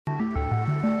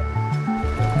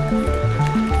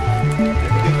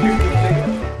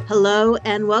Hello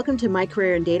and welcome to My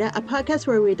Career in Data, a podcast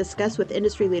where we discuss with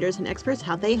industry leaders and experts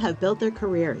how they have built their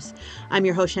careers. I'm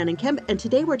your host, Shannon Kemp, and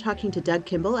today we're talking to Doug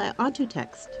Kimball at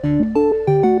Ontotext.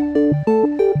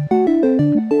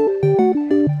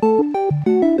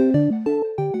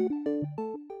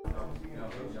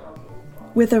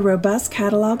 With a robust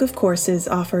catalog of courses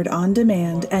offered on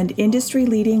demand and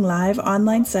industry-leading live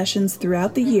online sessions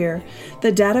throughout the year,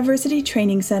 the Dataversity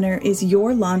Training Center is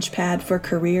your launchpad for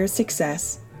career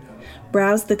success.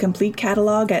 Browse the complete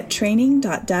catalog at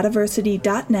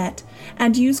training.dataversity.net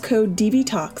and use code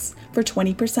DVTalks for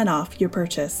 20% off your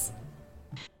purchase.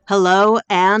 Hello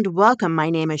and welcome. My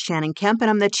name is Shannon Kemp and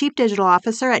I'm the Chief Digital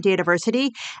Officer at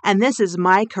Dataversity, and this is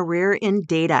My Career in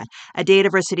Data, a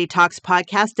Dataversity Talks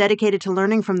podcast dedicated to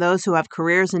learning from those who have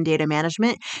careers in data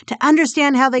management, to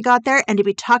understand how they got there, and to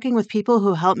be talking with people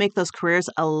who help make those careers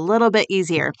a little bit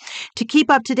easier. To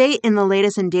keep up to date in the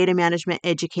latest in data management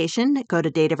education, go to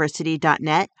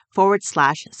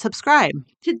dataversity.net/subscribe.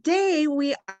 Today,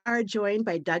 we are joined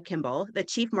by Doug Kimball, the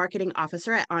Chief Marketing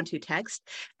Officer at Ontotext.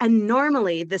 And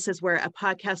normally, this is where a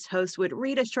podcast host would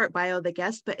read a short bio of the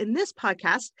guest. But in this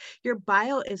podcast, your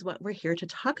bio is what we're here to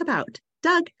talk about.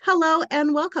 Doug, hello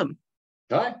and welcome.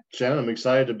 Hi, Shannon. I'm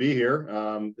excited to be here.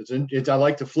 I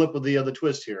like to flip with the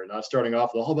twist here, not starting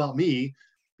off with all about me,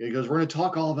 because we're going to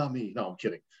talk all about me. No, I'm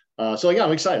kidding. So yeah,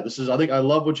 I'm excited. I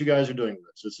love what you guys are doing with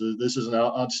this. This is an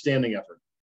outstanding effort.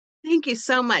 Thank you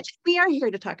so much. We are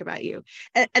here to talk about you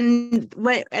and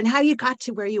how you got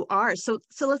to where you are. So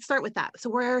let's start with that.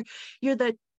 So you're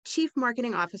the Chief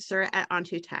Marketing Officer at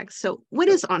Ontotext. So what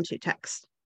is Ontotext?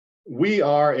 We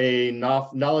are a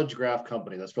knowledge graph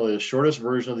company. That's probably the shortest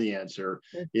version of the answer.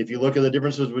 If you look at the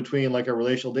differences between like a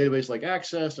relational database like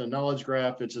Access and a knowledge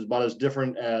graph, it's about as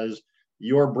different as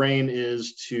your brain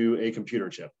is to a computer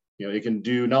chip. It can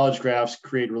do knowledge graphs,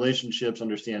 create relationships,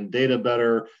 understand data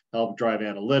better, help drive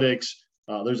analytics.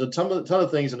 There's a ton of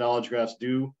things that knowledge graphs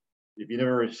do. If you've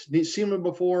never seen them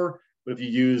before, but if you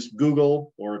use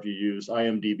Google or if you use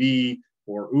IMDb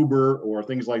or Uber or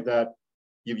things like that,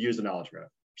 you've used a knowledge graph.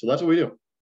 So that's what we do.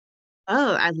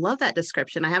 Oh, I love that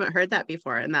description. I haven't heard that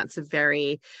before. And that's a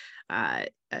very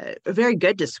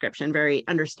good description, very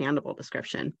understandable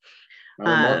description.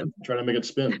 I'm trying to make it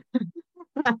spin.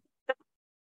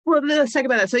 Well, let's talk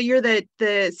about that. So you're the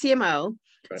CMO.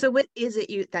 Right. So what is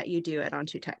it that you do at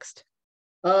Ontotext?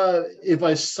 If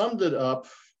I summed it up,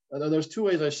 there's two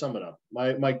ways I sum it up. My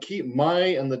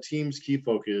and the team's key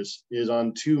focus is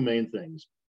on two main things: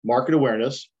 market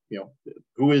awareness.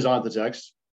 Who is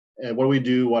Ontotext, and what do we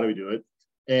do? Why do we do it?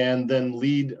 And then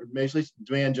basically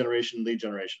demand generation, lead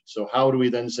generation. So how do we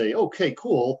then say, okay,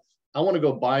 cool, I want to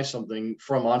go buy something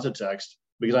from Ontotext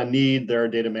because I need their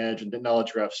data management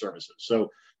knowledge graph services. So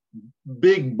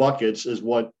big buckets is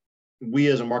what we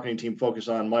as a marketing team focus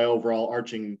on, my overall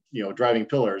arching, driving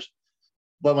pillars.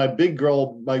 But my big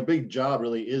job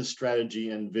really is strategy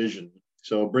and vision.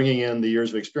 So bringing in the years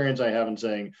of experience I have and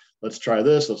saying, let's try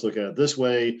this, let's look at it this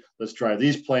way, let's try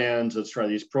these plans, let's try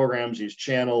these programs, these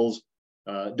channels,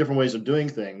 different ways of doing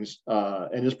things,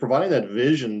 and just providing that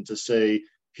vision to say,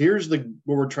 here's where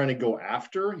we're trying to go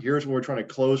after, here's what we're trying to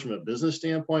close from a business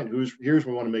standpoint, here's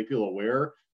where we want to make people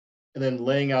aware, and then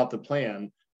laying out the plan.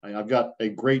 I've got a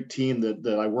great team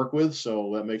that I work with,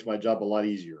 so that makes my job a lot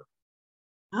easier.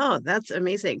 Oh, that's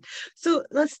amazing. So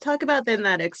let's talk about then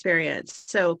that experience.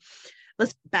 So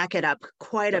let's back it up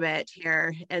quite a bit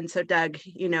here. And so Doug,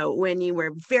 when you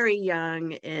were very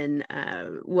young in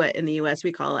what in the US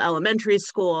we call elementary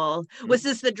school, was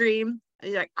this the dream?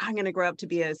 You're like, I'm going to grow up to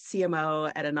be a CMO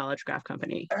at a knowledge graph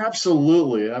company.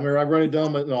 Absolutely. I mean, I wrote it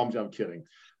down, but no, I'm kidding.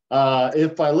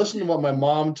 If I listened to what my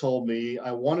mom told me,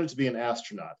 I wanted to be an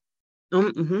astronaut.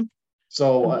 Mm-hmm.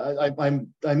 So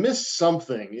I missed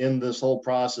something in this whole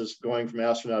process going from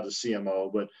astronaut to CMO.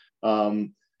 But my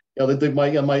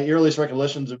earliest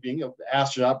recollections of being an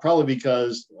astronaut, probably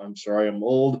because I'm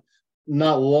old.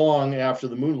 Not long after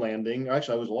the moon landing,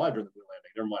 actually I was alive during the moon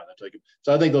landing. Never mind, I take it.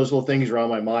 So I think those little things around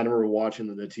my mind. I remember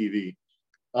watching the TV.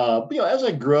 But as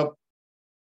I grew up,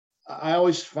 I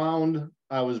always found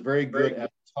I was very good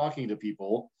at talking to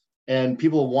people, and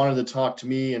people wanted to talk to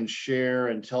me and share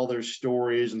and tell their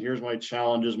stories. And here's my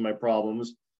challenges and my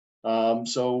problems.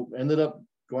 So ended up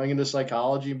going into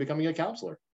psychology and becoming a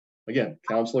counselor. Again,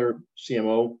 counselor,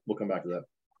 CMO. We'll come back to that.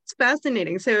 It's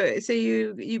fascinating. So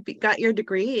you got your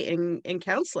degree in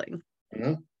counseling.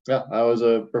 Mm-hmm. Yeah, I was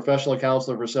a professional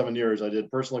counselor for 7 years. I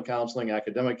did personal counseling,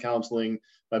 academic counseling.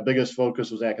 My biggest focus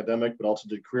was academic, but also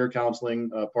did career counseling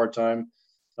part-time.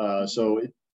 So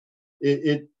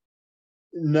it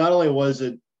not only was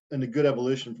it a good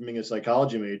evolution from being a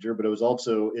psychology major, but it was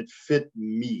also, it fit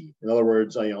me. In other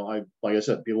words, like I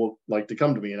said, people like to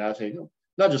come to me and ask, hey,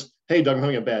 not just, hey, Doug, I'm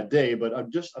having a bad day, but I'm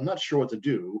not sure what to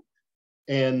do.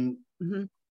 And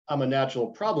I'm a natural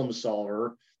problem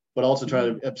solver, but also try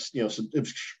to,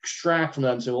 abstract from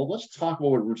that and say, well, let's talk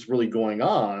about what's really going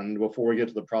on before we get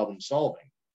to the problem solving.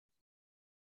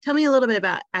 Tell me a little bit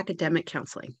about academic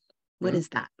counseling. What is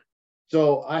that?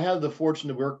 So I had the fortune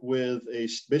to work with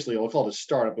basically, I'll call it a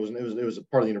startup. It was a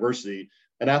part of the university,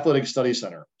 an athletic study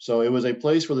center. So it was a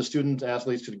place where the student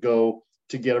athletes could go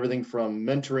to get everything from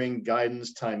mentoring,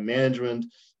 guidance, time management,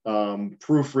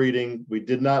 proofreading. We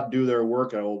did not do their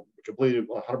work. I will completely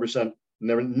 100%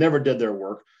 never did their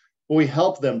work, but we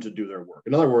helped them to do their work.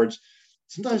 In other words,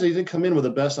 sometimes they didn't come in with the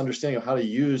best understanding of how to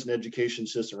use an education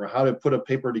system or how to put a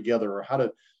paper together or how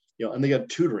to, and they got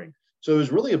tutoring. So it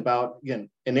was really about, again,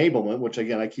 enablement, which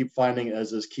again, I keep finding as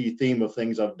this key theme of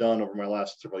things I've done over my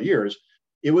last several years.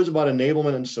 It was about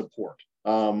enablement and support.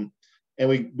 And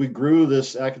we grew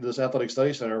this athletic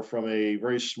study center from a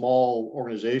very small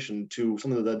organization to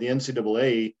something that the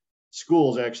NCAA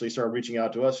schools actually started reaching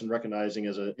out to us and recognizing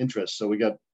as an interest. So we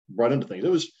got brought into things.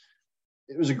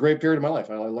 It was a great period of my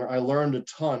life. I learned a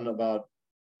ton about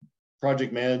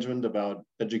project management, about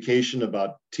education,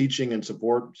 about teaching and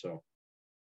support. So.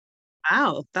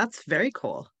 Wow, that's very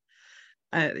cool.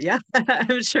 Yeah,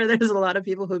 I'm sure there's a lot of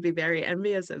people who'd be very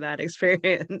envious of that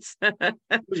experience.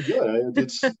 It was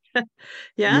good.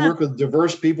 Yeah. You work with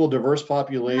diverse people, diverse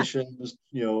populations.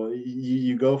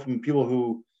 You go from people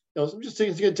who, just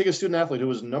take a student athlete who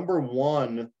was number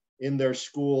one in their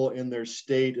school, in their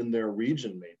state, in their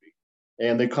region, maybe,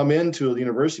 and they come into the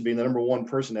university being the number one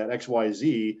person at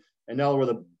XYZ, and now they're with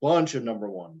a bunch of number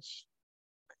ones.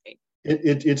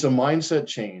 It's a mindset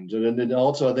change. And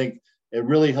also, I think it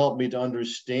really helped me to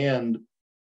understand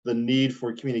the need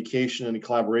for communication and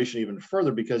collaboration even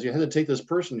further, because you had to take this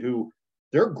person who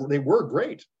they were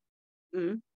great.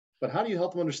 But how do you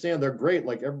help them understand they're great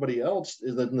like everybody else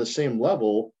is in the same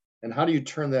level? And how do you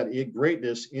turn that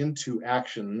greatness into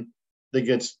action that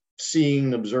gets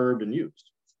seen, observed, and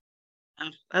used? Oh,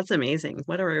 that's amazing.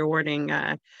 What a rewarding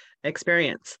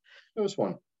experience. It was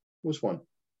fun.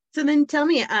 So then tell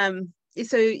me,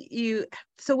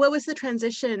 so what was the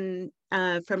transition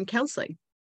from counseling?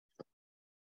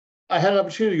 I had an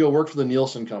opportunity to go work for the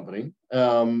Nielsen company.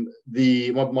 One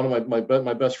of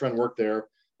my best friend worked there,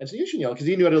 and so you should because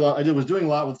he knew I was doing a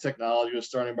lot with technology. I was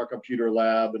starting my computer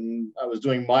lab, and I was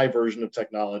doing my version of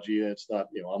technology. And it's not,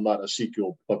 I'm not a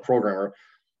SQL programmer,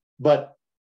 but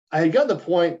I had gotten to the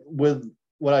point with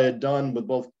what I had done with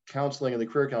both counseling and the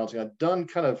career counseling.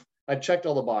 I checked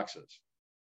all the boxes.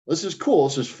 This is cool.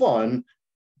 This is fun,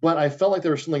 but I felt like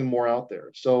there was something more out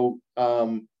there. So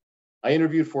I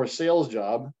interviewed for a sales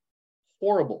job.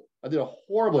 Horrible. I did a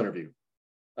horrible interview.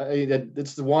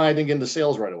 It's why I didn't get into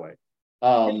sales right away.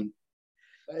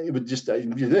 It was just,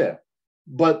 yeah.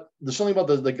 But there's something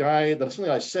about the guy, that's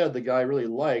something I said the guy really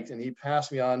liked, and he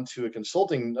passed me on to a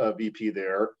consulting VP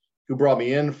there who brought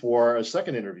me in for a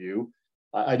second interview.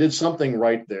 I did something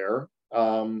right there.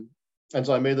 And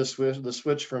so I made the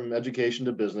switch from education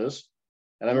to business.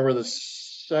 And I remember the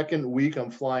second week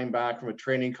I'm flying back from a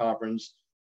training conference,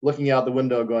 looking out the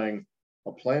window going,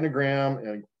 a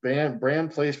planogram and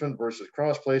brand placement versus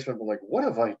cross placement. I'm like, what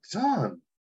have I done?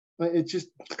 It just,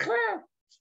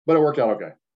 but it worked out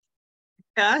okay.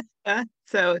 Yeah.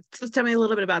 So just tell me a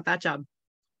little bit about that job.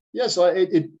 Yeah, so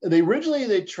they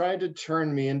originally tried to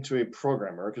turn me into a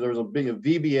programmer because there was a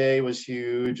VBA was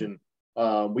huge, and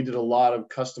we did a lot of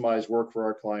customized work for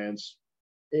our clients.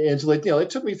 And so they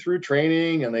took me through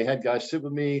training, and they had guys sit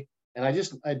with me, and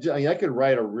I could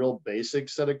write a real basic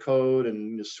set of code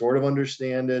and just sort of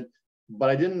understand it,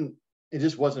 but it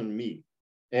just wasn't me.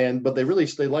 But they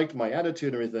liked my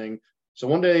attitude and everything. So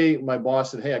one day my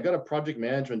boss said, hey, I got a project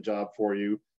management job for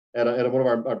you at one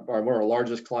of our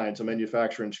largest clients, a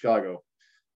manufacturer in Chicago.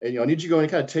 And I need you to go and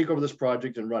kind of take over this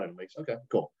project and run it. I'm like, okay,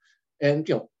 cool. And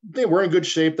we're in good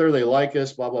shape there. They like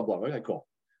us, blah, blah, blah. Okay, cool.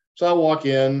 So I walk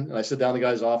in and I sit down in the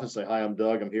guy's office and say, hi, I'm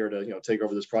Doug. I'm here to take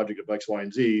over this project of X, Y,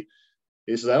 and Z.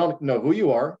 He says, I don't know who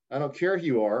you are. I don't care who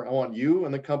you are. I want you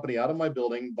and the company out of my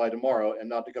building by tomorrow and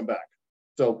not to come back.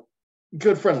 So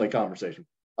good, friendly conversation.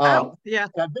 Yeah.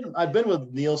 I've been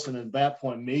with Nielsen at that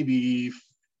point maybe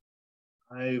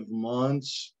 5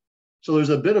 months. So there's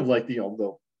a bit of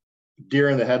the deer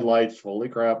in the headlights. Holy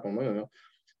crap!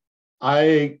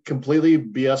 I completely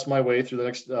BS my way through the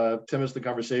next 10 minutes of the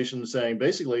conversation, saying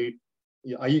basically,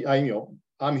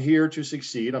 I'm here to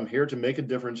succeed. I'm here to make a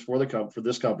difference for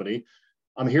this company.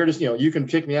 I'm here to, you can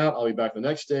kick me out. I'll be back the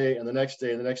next day and the next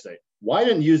day and the next day. Why I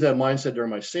didn't use that mindset during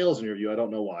my sales interview, I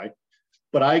don't know why.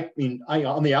 But I mean, I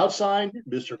on the outside,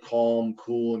 Mr. Calm,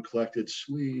 cool, and collected,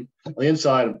 sweet. On the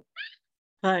inside,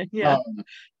 Yeah.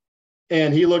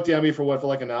 and he looked at me for what, for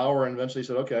like an hour, and eventually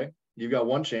said, "Okay, you've got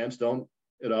one chance. Don't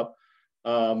it up."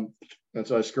 And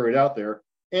so I scurried out there.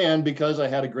 And because I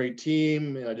had a great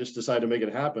team, and I just decided to make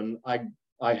it happen,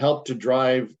 I helped to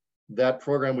drive that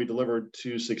program we delivered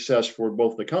to success for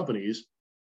both the companies.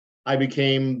 I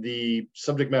became the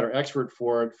subject matter expert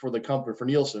for it for the company for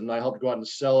Nielsen. I helped go out and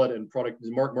sell it and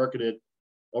market it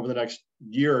over the next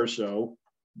year or so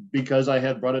because I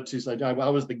had brought it to. I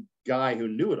was the guy who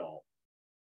knew it all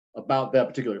about that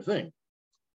particular thing.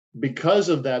 Because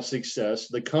of that success,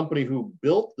 the company who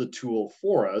built the tool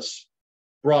for us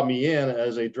brought me in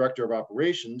as a director of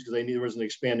operations because they knew there was an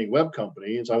expanding web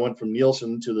company. And so I went from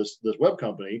Nielsen to this web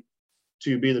company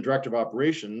to be the director of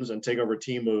operations and take over a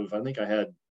team of, I think I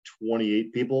had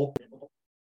 28 people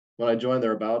when I joined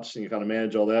thereabouts, and you kind of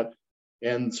manage all that.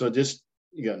 And so just,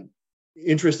 again,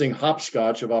 interesting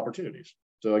hopscotch of opportunities.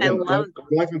 So again,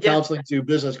 going from counseling to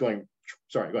business going,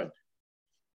 sorry, go ahead.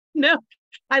 No,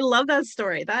 I love that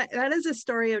story. That is a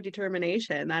story of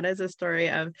determination. That is a story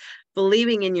of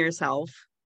believing in yourself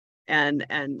and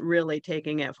really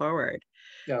taking it forward.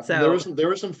 Yeah. So there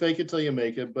was some fake it till you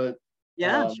make it, but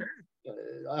yeah, sure.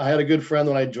 I had a good friend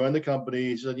when I joined the company.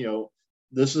 He said,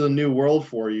 this is a new world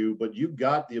for you, but you've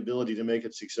got the ability to make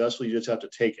it successful. You just have to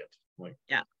take it. I'm like,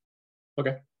 yeah.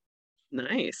 Okay.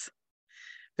 Nice.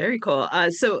 Very cool.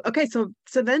 So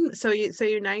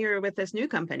now you're with this new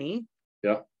company.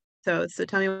 Yeah. So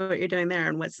tell me what you're doing there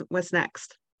and what's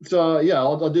next. So yeah,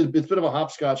 I'll do. It's a bit of a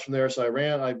hopscotch from there. So I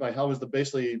was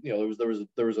basically,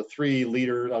 there was a 3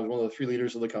 leader. I was one of the 3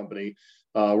 leaders of the company,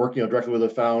 working directly with the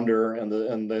founder, and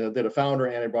they had a founder,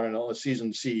 and I brought in a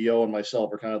seasoned CEO, and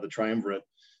myself are kind of the triumvirate.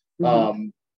 Mm-hmm.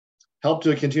 Helped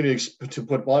to continue to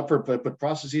put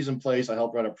processes in place. I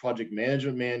helped write a project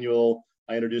management manual.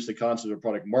 I introduced the concept of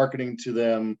product marketing to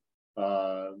them.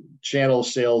 Channel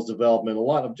sales development, a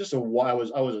lot of just I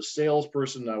was a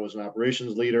salesperson, I was an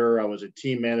operations leader, I was a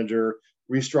team manager,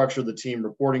 restructured the team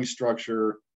reporting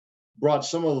structure, brought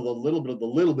some of the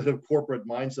little bit of corporate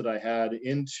mindset I had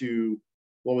into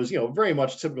what was very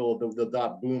much typical of the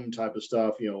dot boom type of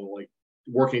stuff, like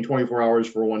working 24 hours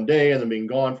for one day and then being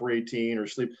gone for 18 or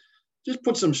sleep. Just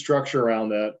put some structure around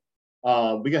that.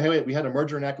 We had a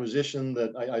merger and acquisition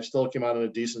that I still came out on a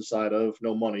decent side of,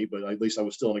 no money, but at least I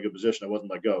was still in a good position. I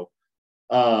wasn't let go.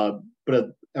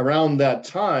 But around that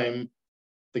time,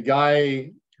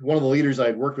 one of the leaders I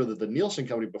had worked with at the Nielsen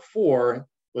company before,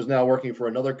 was now working for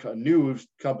another new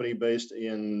company based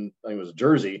in, I think it was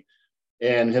Jersey,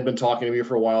 and had been talking to me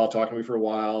for a while,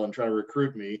 and trying to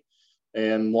recruit me.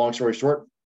 And long story short,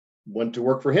 went to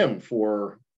work for him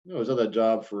for, I was at that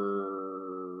job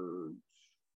for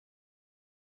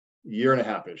year and a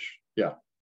half-ish. Yeah.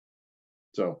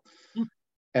 So,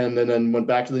 and then went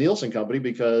back to the Nielsen company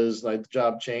because my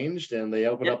job changed and they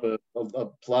opened up a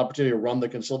opportunity to run the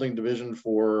consulting division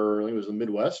for, I think it was the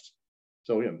Midwest.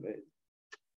 So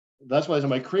that's why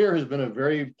my career has been a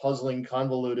very puzzling,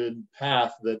 convoluted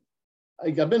path that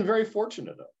I've been very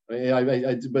fortunate of. But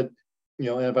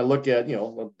if I look at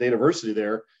Dataversity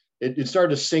there, it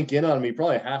started to sink in on me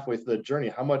probably halfway through the journey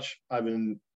how much I've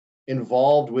been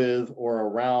involved with or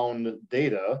around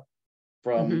data.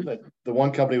 From the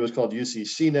one company was called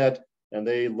UCCNet, and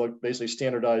they basically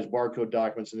standardized barcode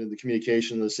documents and the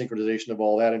communication, the synchronization of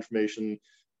all that information,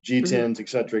 G10s, et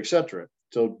cetera.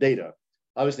 So data.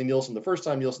 Obviously, Nielsen the first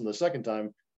time, Nielsen the second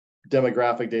time,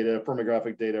 demographic data,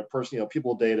 firmographic data,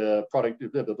 people data, product,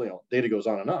 data goes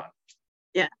on and on.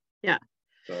 Yeah.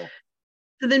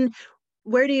 So then,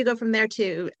 where do you go from there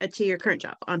to your current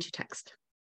job, Ontotext?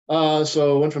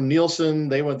 So went from Nielsen.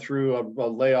 They went through a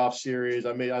layoff series.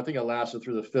 I think I lasted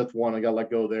through the 5th one. I got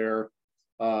let go there.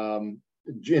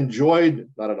 Enjoyed,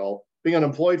 not at all, being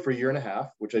unemployed for a year and a half,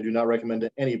 which I do not recommend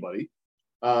to anybody.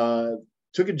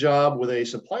 Took a job with a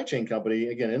supply chain company,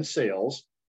 again, in sales,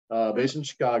 based in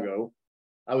Chicago.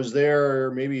 I was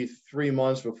there maybe 3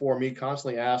 months before me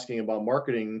constantly asking about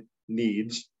marketing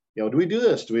needs. Do we do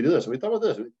this? Do we do this? We thought about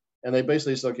this. And they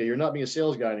basically said, okay, you're not being a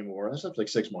sales guy anymore. That's like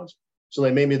 6 months. So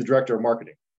they made me the director of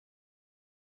marketing.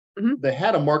 They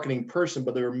had a marketing person,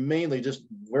 but they were mainly just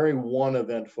very one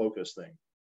event focused thing.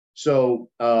 So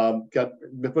got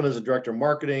put as a director of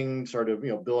marketing, started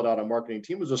to build out a marketing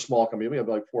team. It was a small company. We had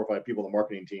like 4 or 5 people in the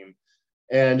marketing team,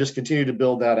 and just continued to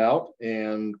build that out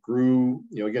and grew.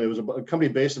 Again, it was a company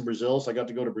based in Brazil, so I got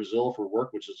to go to Brazil for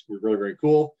work, which is really, very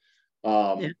cool.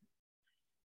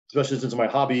 Especially since my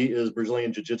hobby is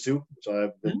Brazilian Jiu-Jitsu. So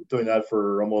I've been doing that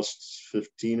for almost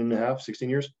 16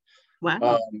 years.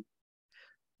 Wow.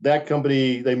 that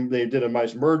company, they did a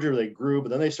nice merger, they grew, but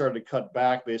then they started to cut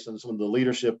back based on some of the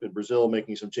leadership in Brazil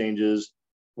making some changes.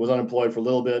 Was unemployed for a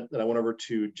little bit. Then I went over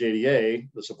to JDA,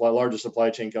 the largest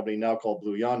supply chain company now called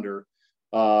Blue Yonder.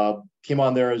 Came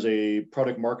on there as a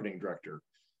product marketing director,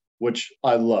 which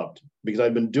I loved because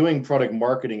I'd been doing product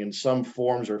marketing in some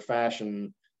forms or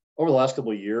fashion over the last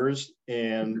couple of years.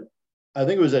 And I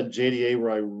think it was at JDA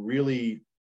where I really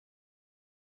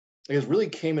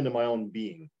came into my own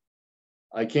being.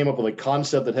 I came up with a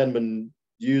concept that hadn't been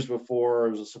used before.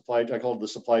 It was I called it the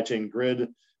supply chain grid,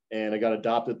 and I got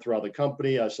adopted throughout the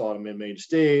company. I saw it in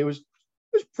mainstay. It was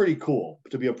pretty cool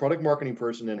to be a product marketing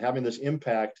person and having this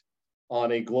impact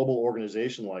on a global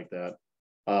organization like that.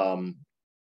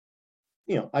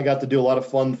 I got to do a lot of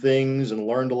fun things and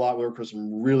learned a lot. We worked with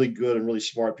some really good and really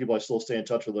smart people. I still stay in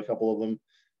touch with a couple of them.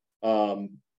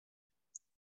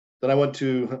 Then I was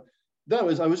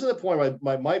at the point where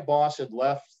my boss had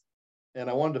left, and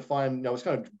I wanted to find, I was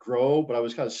kind of grow, but I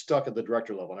was kind of stuck at the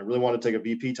director level. And I really wanted to take a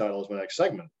VP title as my next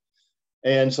segment.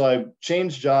 And so I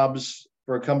changed jobs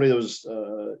for a company that was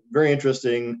very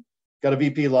interesting, got a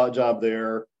VP job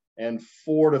there. And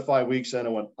 4 to 5 weeks in, I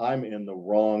went, I'm in the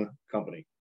wrong company.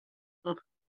 Oh,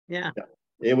 yeah.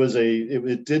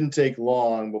 It didn't take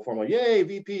long before I'm like, yay,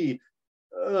 VP.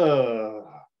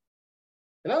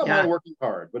 And I don't mind working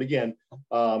hard, but again,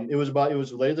 it was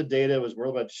related to data. It was more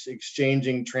about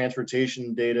exchanging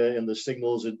transportation data and the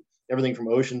signals, and everything from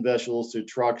ocean vessels to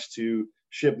trucks to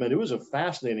shipment. It was a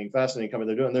fascinating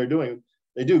company.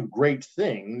 They do great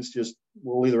things. Just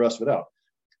we'll leave the rest of it out.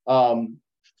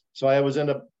 So I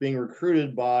ended up being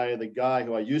recruited by the guy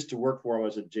who I used to work for. I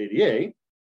was at JDA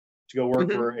to go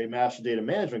work for a master data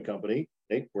management company.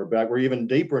 We're even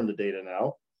deeper into data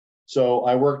now. So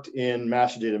I worked in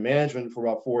master data management for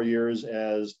about 4 years.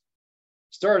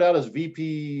 Started out as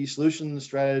VP solutions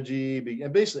strategy,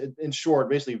 and basically, in short,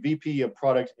 VP of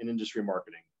product and industry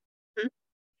marketing. Mm-hmm.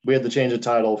 We had to change the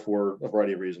title for a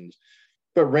variety of reasons,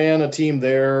 but ran a team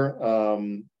there.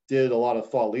 Did a lot of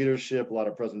thought leadership, a lot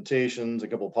of presentations, a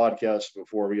couple of podcasts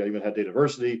before we even had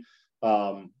Dataversity. I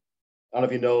don't know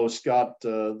if you know Scott,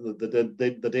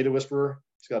 the data whisperer,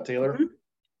 Scott Taylor. Mm-hmm.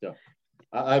 Yeah.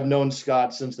 I've known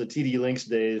Scott since the TD Lynx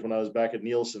days when I was back at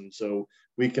Nielsen. So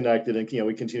we connected, and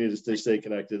we continue to stay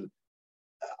connected.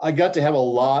 I got to have a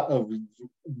lot of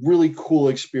really cool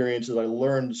experiences. I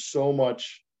learned so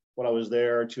much when I was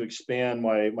there to expand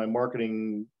my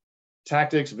marketing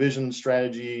tactics, vision,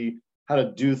 strategy, how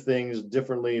to do things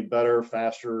differently, better,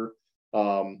 faster.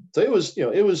 So it was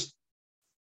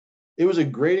a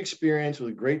great experience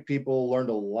with great people. Learned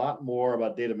a lot more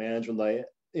about data management.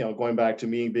 Going back to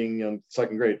me being in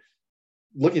second grade,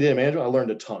 looking at data management, I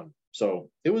learned a ton. So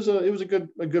it was a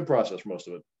good process for most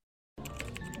of it.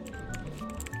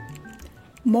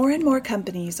 More and more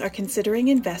companies are considering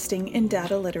investing in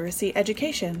data literacy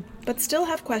education, but still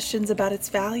have questions about its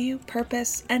value,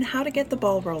 purpose, and how to get the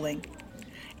ball rolling.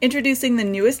 Introducing the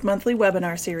newest monthly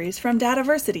webinar series from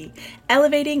Dataversity,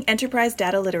 Elevating Enterprise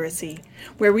Data Literacy,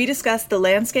 where we discuss the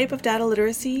landscape of data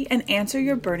literacy and answer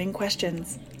your burning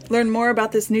questions. Learn more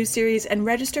about this new series and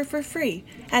register for free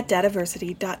at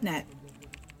dataversity.net.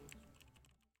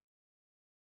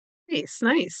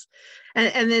 Nice.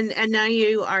 And now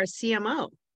you are CMO.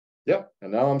 Yep,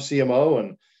 and now I'm CMO,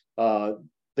 and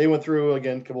they went through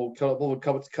again a couple of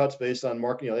cuts based on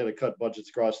marketing. They had to cut budgets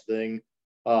across the thing.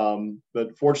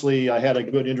 But fortunately, I had a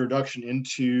good introduction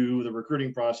into the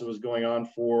recruiting process that was going on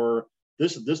for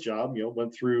this job.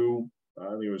 Went through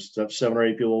I think it was 7 or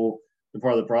 8 people in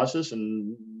part of the process,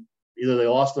 and either they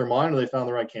lost their mind or they found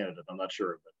the right candidate. I'm not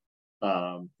sure, but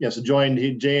so joined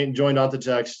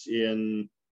Ontotext in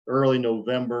early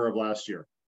November of last year.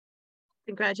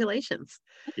 Congratulations!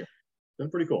 Yeah,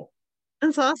 been pretty cool.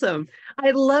 That's awesome.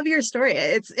 I love your story.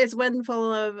 It's one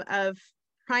full of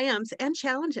triumphs and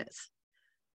challenges.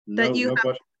 No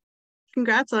question.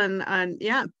 Congrats on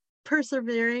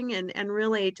persevering and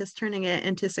really just turning it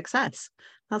into success.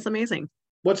 That's amazing.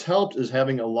 What's helped is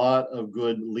having a lot of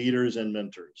good leaders and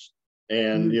mentors.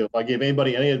 And if I gave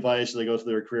anybody any advice as they go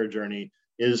through their career journey,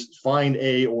 is find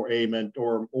a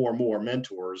mentor or more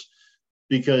mentors,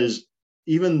 because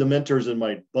even the mentors that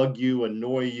might bug you,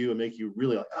 annoy you, and make you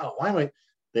really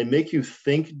they make you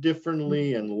think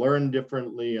differently and learn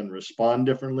differently and respond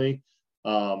differently.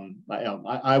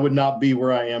 I would not be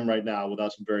where I am right now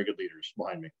without some very good leaders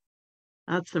behind me.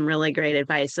 That's some really great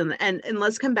advice, and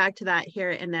let's come back to that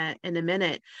here in a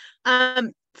minute.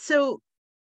 So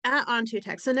at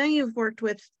Ontotext, so now you've worked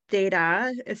with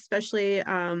data, especially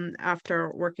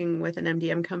after working with an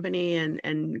MDM company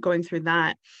and going through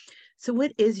that. So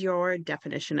what is your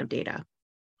definition of data?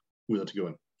 Ooh, that's a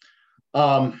good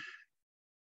one.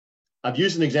 I've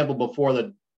used an example before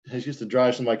that has used to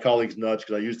drive some of my colleagues nuts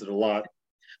because I used it a lot,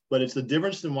 but it's the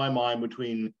difference in my mind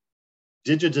between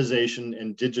digitization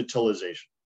and digitalization.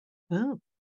 Oh.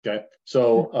 Okay.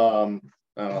 So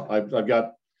I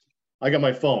got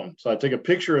my phone. So I take a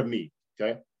picture of me.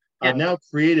 Okay. Yeah. I've now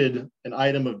created an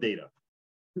item of data.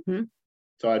 Mm-hmm.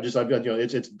 So I've got,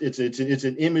 it's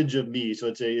an image of me. So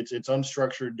it's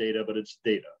unstructured data, but it's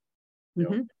data.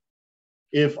 Mm-hmm.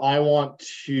 If I want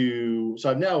to, so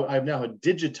I've now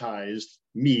digitized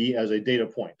me as a data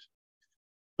point.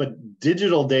 But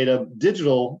digital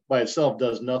by itself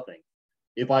does nothing.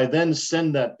 If I then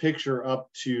send that picture up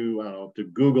to, I don't know, to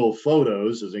Google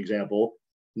Photos as an example,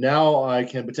 now I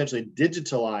can potentially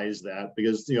digitalize that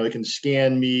because it can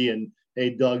scan me and, hey,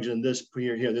 Doug's in this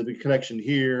here, there's a connection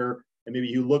here, and maybe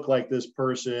you look like this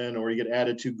person, or you get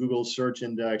added to Google search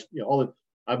index.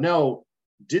 I've now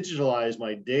digitalized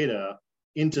my data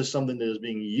into something that is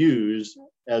being used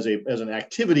as an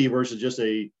activity versus just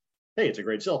hey, it's a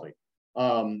great selfie.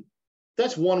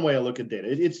 That's one way I look at data.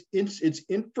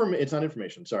 It's not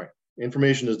information. Sorry,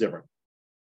 information is different.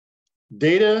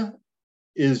 Data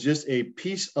is just a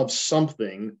piece of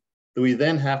something that we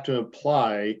then have to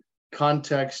apply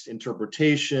context,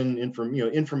 interpretation,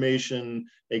 information,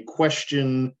 a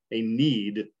question, a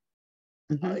need.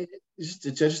 Mm-hmm. It's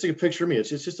just a picture of me. It's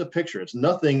just a picture. It's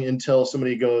nothing until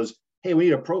somebody goes, hey, we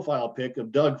need a profile pic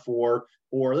of Doug or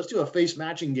let's do a face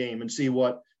matching game and see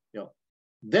what,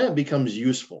 then it becomes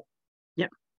useful.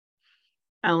 Yep.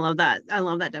 I love that. I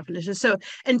love that definition. So,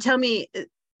 and tell me,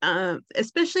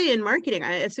 especially in marketing,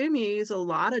 I assume you use a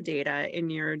lot of data in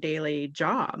your daily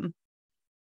job.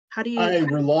 I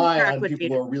rely on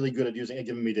people who are really good at using and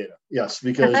giving me data. Yes,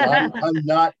 because I'm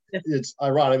not. It's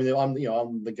ironic. I mean,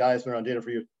 I'm the guy that's been around data for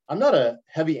you. I'm not a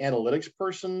heavy analytics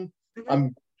person. Mm-hmm.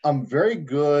 I'm very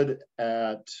good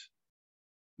at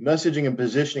messaging and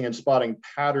positioning and spotting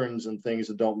patterns and things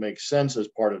that don't make sense as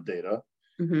part of data.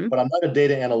 Mm-hmm. But I'm not a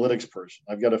data analytics person.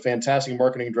 I've got a fantastic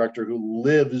marketing director who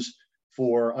lives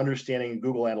for understanding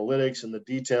Google Analytics and the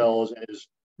details and is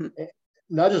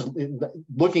not just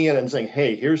looking at it and saying,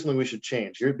 hey, here's something we should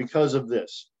change here because of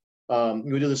this.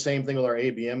 We do the same thing with our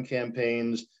ABM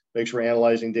campaigns, make sure we're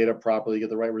analyzing data properly, get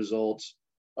the right results.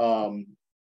 I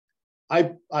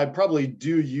probably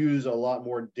do use a lot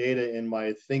more data in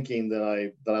my thinking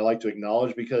than I like to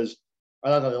acknowledge because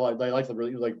I like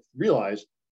to realize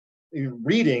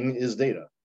reading is data.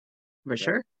 For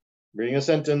sure. Reading a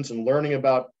sentence and learning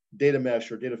about data mesh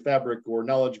or data fabric or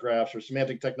knowledge graphs or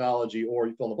semantic technology, or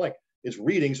you fill in the blank. It's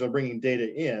reading, so I'm bringing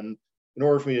data in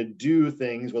order for me to do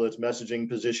things, whether it's messaging,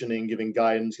 positioning, giving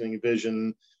guidance, giving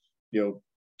vision,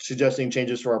 suggesting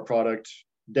changes to our product,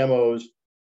 demos.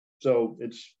 So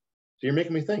you're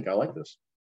making me think. I like this.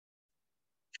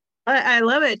 I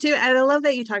love it too. And I love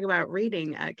that you talk about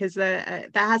reading because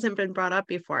that hasn't been brought up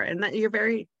before. And that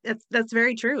that's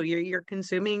very true. You're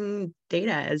consuming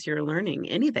data as you're learning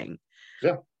anything.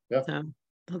 Yeah. So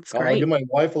that's great. I'll give my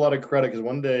wife a lot of credit because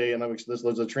one day, and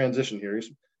there's a transition here.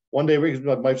 One day,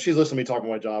 she's listening to me talk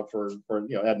about my job for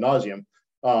ad nauseum.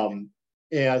 And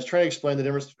I was trying to explain the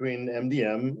difference between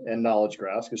MDM and knowledge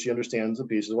graphs because she understands the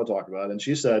pieces we'll talk about. And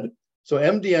she said, so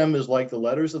MDM is like the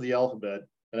letters of the alphabet,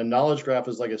 and a knowledge graph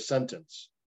is like a sentence.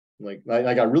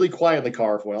 I got really quiet in the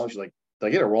car for a while. She's like, did I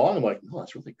get it wrong? I'm like, no,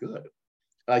 that's really good.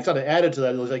 And I kind of added to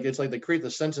that. It's like they create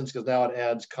the sentence because now it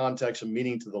adds context and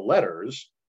meaning to the letters.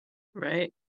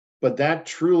 Right. But that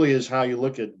truly is how you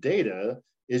look at data,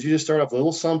 is you just start off with a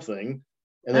little something,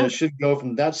 and then it should go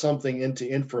from that something into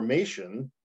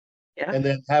information. Yeah. And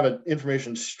then have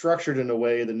information structured in a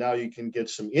way that now you can get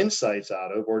some insights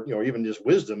out of, or even just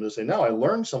wisdom to say, now I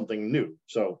learned something new.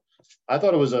 So I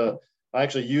thought I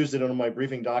actually used it in my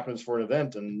briefing documents for an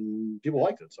event, and people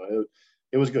liked it. So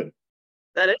it was good.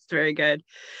 That is very good.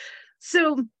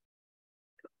 So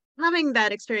having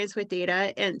that experience with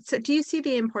data, and so do you see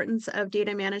the importance of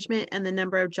data management and the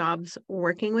number of jobs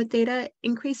working with data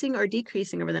increasing or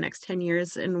decreasing over the next 10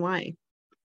 years, and why?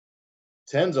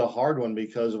 10's a hard one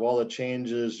because of all the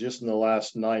changes just in the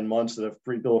last 9 months that have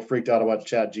people freaked out about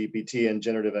ChatGPT and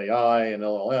generative AI and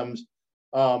LLMs.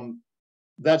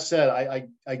 That said,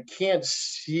 I can't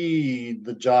see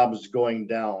the jobs going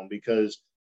down because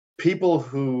people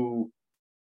who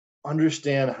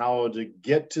understand how to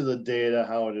get to the data,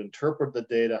 how to interpret the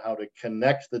data, how to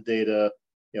connect the data,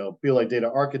 people like data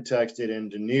architects, data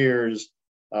engineers,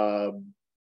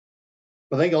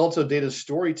 I think also data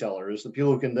storytellers, the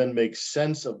people who can then make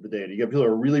sense of the data. You get people who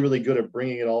are really, really good at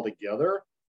bringing it all together,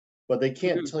 but they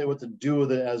can't tell you what to do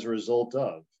with it as a result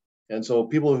of. And so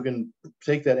people who can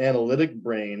take that analytic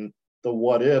brain, the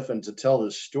what if, and to tell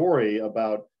the story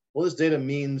about well, this data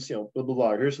means, blah, blah,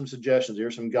 blah. Here's some suggestions.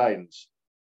 Here's some guidance.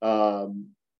 But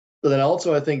then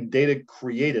also, I think data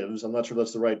creatives, I'm not sure if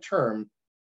that's the right term,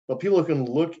 but people who can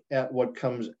look at what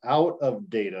comes out of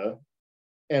data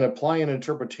and apply an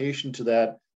interpretation to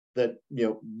that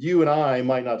you and I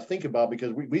might not think about,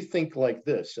 because we think like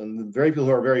this. And the very people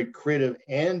who are very creative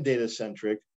and data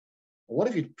centric, what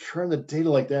if you turn the data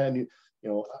like that? And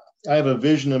I have a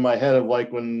vision in my head of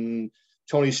like when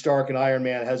Tony Stark and Iron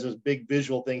Man has this big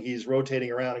visual thing he's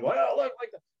rotating around and going, oh, look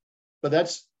like that. But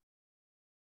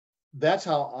that's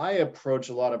how I approach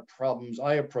a lot of problems.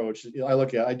 I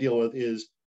deal with is,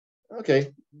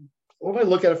 okay, what if I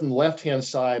look at it from the left-hand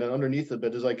side and underneath a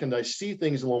bit, can I see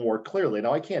things a little more clearly?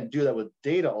 Now, I can't do that with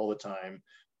data all the time,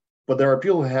 but there are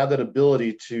people who have that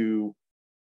ability to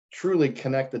truly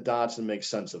connect the dots and make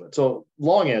sense of it. So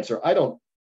long answer,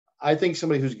 I think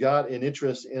somebody who's got an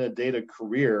interest in a data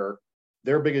career,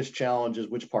 their biggest challenge is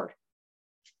which part?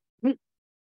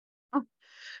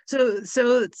 So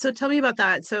tell me about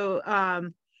that. So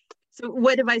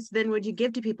what advice then would you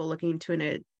give to people looking to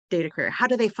a data career? How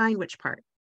do they find which part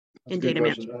in data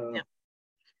management?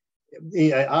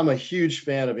 I'm a huge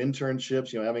fan of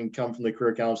internships, having come from the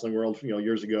career counseling world,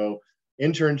 years ago.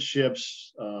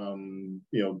 Internships,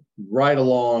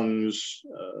 ride-alongs,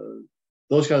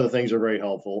 those kinds of things are very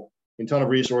helpful. A ton of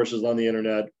resources on the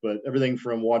internet, but everything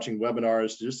from watching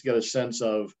webinars to just get a sense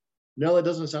of, no, that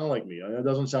doesn't sound like me. That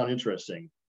doesn't sound interesting.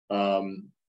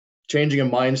 Changing a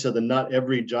mindset that not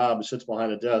every job sits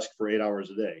behind a desk for 8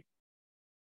 hours a day.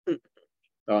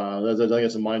 I think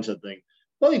it's a mindset thing.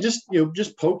 Well,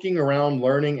 just poking around,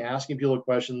 learning, asking people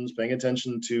questions, paying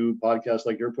attention to podcasts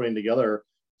like you're putting together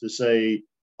to say,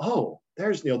 oh,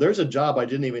 there's a job I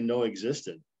didn't even know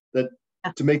existed. That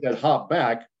to make that hop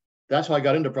back, that's how I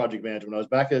got into project management. When I was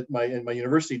back at my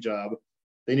university job,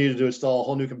 they needed to install a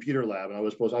whole new computer lab, and I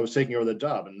was taking over the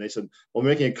job, and they said, well, we're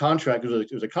making a contract.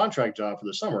 It was a contract job for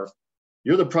the summer.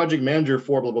 You're the project manager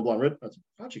for blah blah blah. I was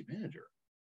a project manager.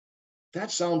 That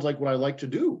sounds like what I like to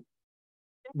do.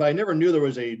 But I never knew there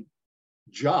was a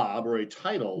job or a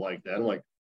title like that. I'm like,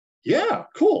 yeah,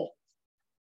 cool.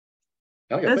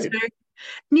 That's very.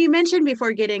 You mentioned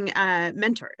before getting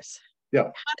mentors.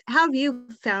 Yeah. How have you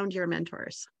found your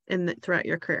mentors throughout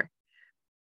your career?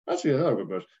 That's another good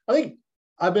question. I think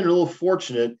I've been a little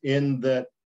fortunate in that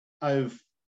I've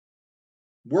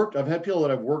had people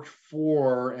that I've worked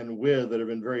for and with that have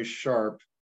been very sharp.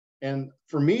 And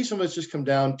for me, some of it's just come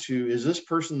down to, is this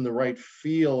person the right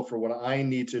feel for what I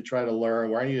need to try to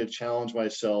learn, where I need to challenge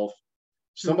myself?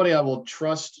 Somebody I will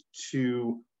trust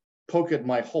to poke at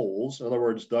my holes. In other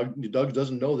words, Doug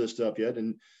doesn't know this stuff yet.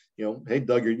 And, hey,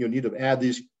 Doug, you need to add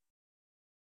these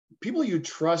people you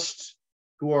trust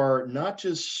who are not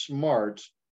just smart,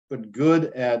 but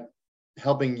good at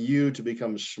helping you to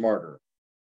become smarter.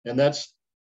 And that's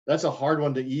a hard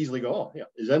one to easily go, oh, yeah,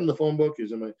 is that in the phone book?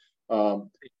 Is in my,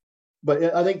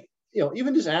 but I think,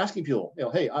 even just asking people,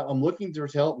 hey, I'm looking to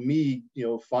help me,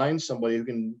 find somebody who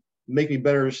can make me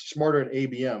better, smarter at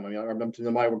ABM. I mean, I'm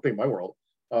in my world.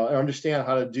 I understand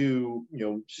how to do,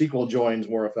 SQL joins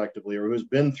more effectively, or who's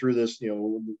been through this,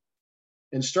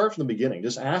 and start from the beginning,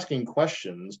 just asking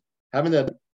questions, having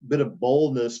that bit of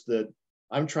boldness that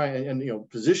I'm trying, and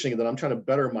positioning that I'm trying to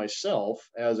better myself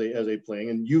as a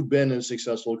playing. And you've been in a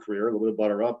successful career, a little bit of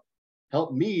butter up,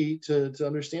 help me to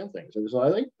understand things. And so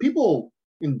I think people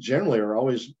in general are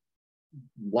always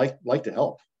like to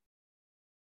help.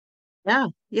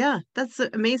 Yeah, that's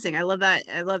amazing. I love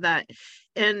that.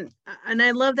 And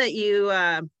I love that you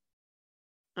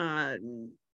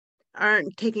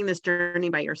aren't taking this journey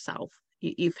by yourself.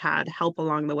 You've had help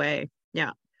along the way.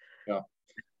 Yeah.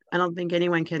 I don't think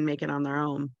anyone can make it on their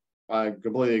own. I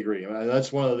completely agree.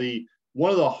 That's one of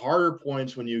the harder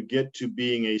points when you get to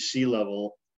being a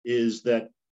C-level, is that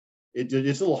it's a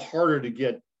little harder to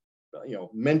get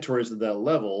mentors at that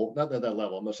level. Not at that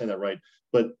level, I'm not saying that right,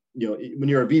 but when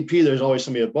you're a VP, there's always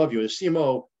somebody above you. A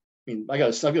CMO, I mean, I've got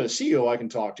a CEO I can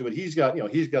talk to, but he's got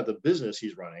the business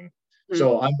he's running. Mm-hmm.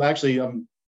 So I'm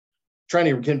trying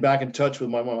to get back in touch with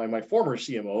my former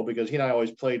CMO, because he and I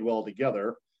always played well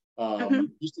together.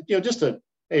 Just to,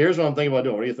 hey, here's what I'm thinking about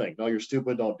doing. What do you think? No, you're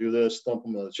stupid. Don't do this. Thump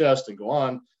him on the chest and go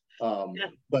on.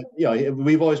 But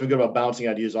we've always been good about bouncing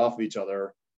ideas off of each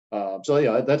other.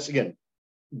 So that's, again,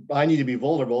 I need to be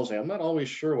vulnerable and say, I'm not always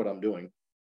sure what I'm doing.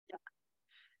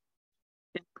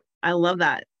 I love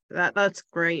that. That's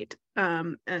great.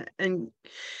 So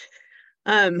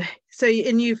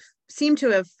you seem to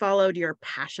have followed your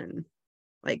passion,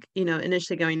 like,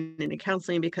 initially going into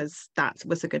counseling because that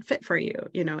was a good fit for you,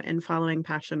 and following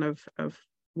passion of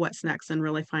what's next and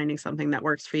really finding something that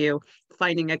works for you,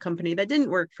 finding a company that didn't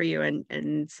work for you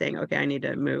and saying, okay, I need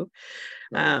to move.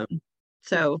 Right.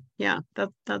 So yeah,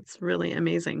 that's really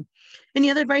amazing.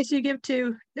 Any other advice you give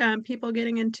to people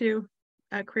getting into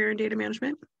a career in data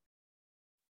management?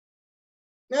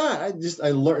 Yeah,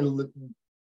 I learned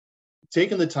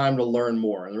taking the time to learn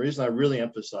more. And the reason I really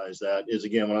emphasize that is,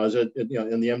 again, when I was in the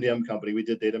MDM company, we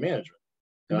did data management.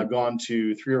 And I've gone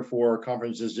to 3 or 4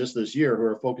 conferences just this year who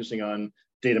are focusing on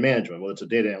data management. Well, it's a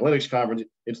data analytics conference,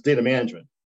 it's data management.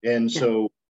 And so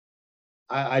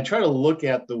I try to look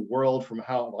at the world from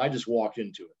how I just walked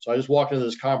into it. So I just walked into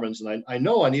this conference and I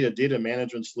know I need a data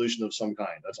management solution of some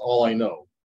kind. That's all I know.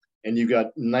 And you've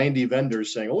got 90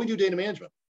 vendors saying, oh, we do data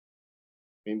management.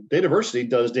 I mean, Dataversity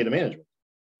does data management.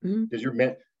 Because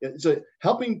so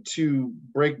helping to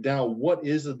break down what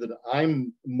is it that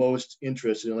I'm most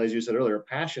interested in, as you said earlier,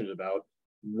 passionate about.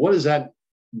 What is that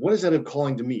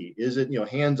calling to me? Is it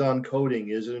hands-on coding?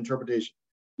 Is it interpretation?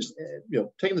 Just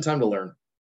taking the time to learn.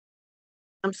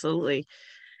 Absolutely.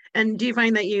 And do you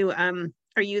find that you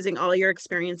are using all your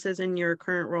experiences in your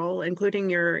current role, including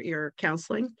your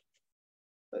counseling?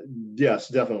 Yes,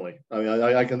 definitely. I mean,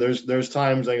 I can. There's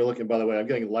times I look, and by the way, I'm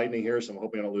getting lightning here, so I'm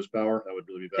hoping I don't lose power. That would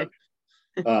really be bad.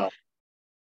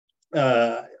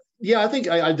 Yeah,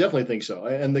 I definitely think so.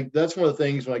 And that's one of the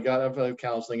things when I got out of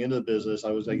counseling into the business,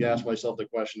 I asked myself the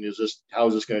question: how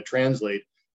is this going to translate?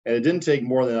 And it didn't take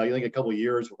more than I think a couple of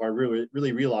years before I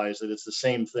really realized that it's the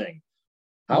same thing.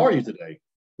 How are you today?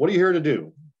 What are you here to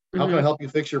do? How can I help you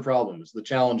fix your problems, the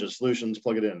challenges, solutions?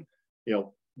 Plug it in.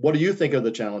 What do you think of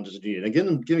the challenges that you need? And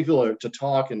getting people to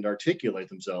talk and articulate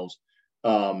themselves,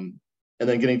 and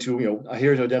then getting to,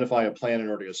 here to identify a plan in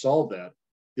order to solve that.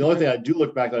 The only thing I do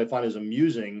look back that I find is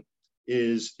amusing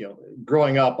is,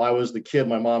 growing up, I was the kid.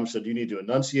 My mom said, you need to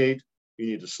enunciate,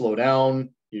 you need to slow down,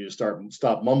 you need to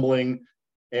stop mumbling.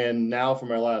 And now for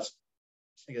my last,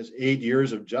 8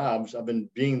 years of jobs, I've been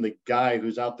being the guy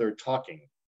who's out there talking.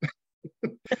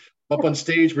 Up on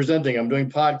stage presenting, I'm doing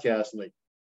podcasts, and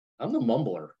I'm the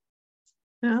mumbler.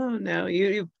 Oh, no,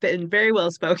 you've been very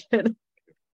well spoken.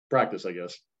 Practice, I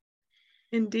guess.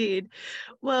 Indeed.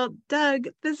 Well, Doug,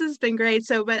 this has been great.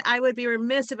 But I would be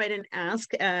remiss if I didn't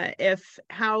ask if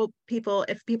people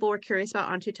were curious about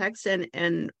Ontotext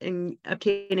and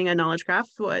obtaining a knowledge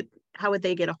graph, how would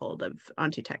they get a hold of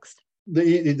Ontotext?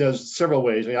 There's several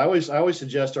ways. I mean, I always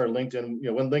suggest our LinkedIn,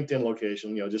 one LinkedIn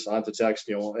location, just Ontotext,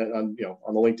 on the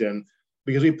LinkedIn,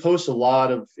 because we post a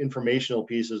lot of informational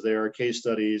pieces there, case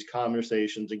studies,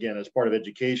 conversations, again, as part of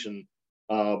education.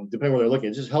 Depending where they're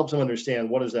looking, it just helps them understand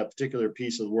what is that particular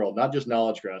piece of the world, not just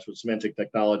knowledge graphs, but semantic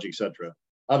technology, et cetera.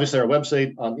 Obviously, our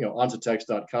website on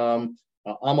ontotext.com.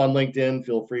 I'm on LinkedIn.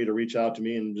 Feel free to reach out to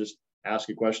me and just ask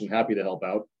a question. Happy to help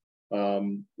out.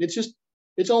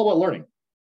 It's all about learning.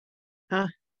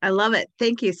 I love it.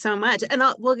 Thank you so much. And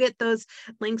we'll get those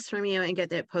links from you and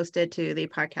get it posted to the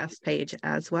podcast page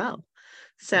as well.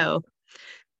 So,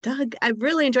 Doug, I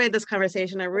really enjoyed this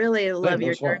conversation. I really love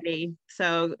your journey.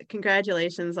 So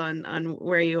congratulations on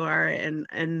where you are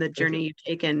and the journey you've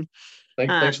taken.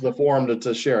 Thanks for the forum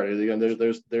to share it. Again,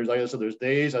 there's like I said, there's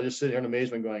days I just sit here in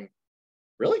amazement going,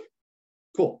 really?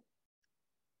 Cool.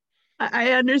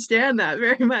 I understand that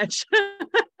very much.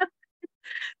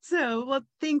 So, well,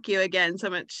 thank you again so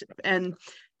much. And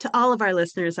to all of our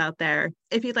listeners out there,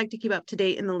 if you'd like to keep up to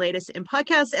date in the latest in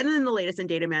podcasts and in the latest in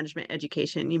data management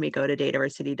education, you may go to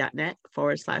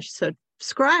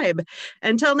dataversity.net/subscribe.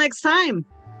 Until next time.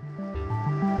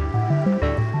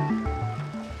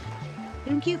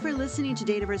 Thank you for listening to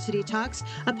Dataversity Talks,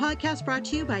 a podcast brought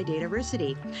to you by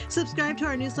Dataversity. Subscribe to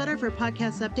our newsletter for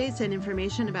podcast updates and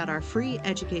information about our free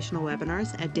educational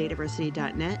webinars at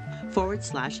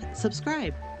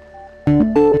dataversity.net/subscribe.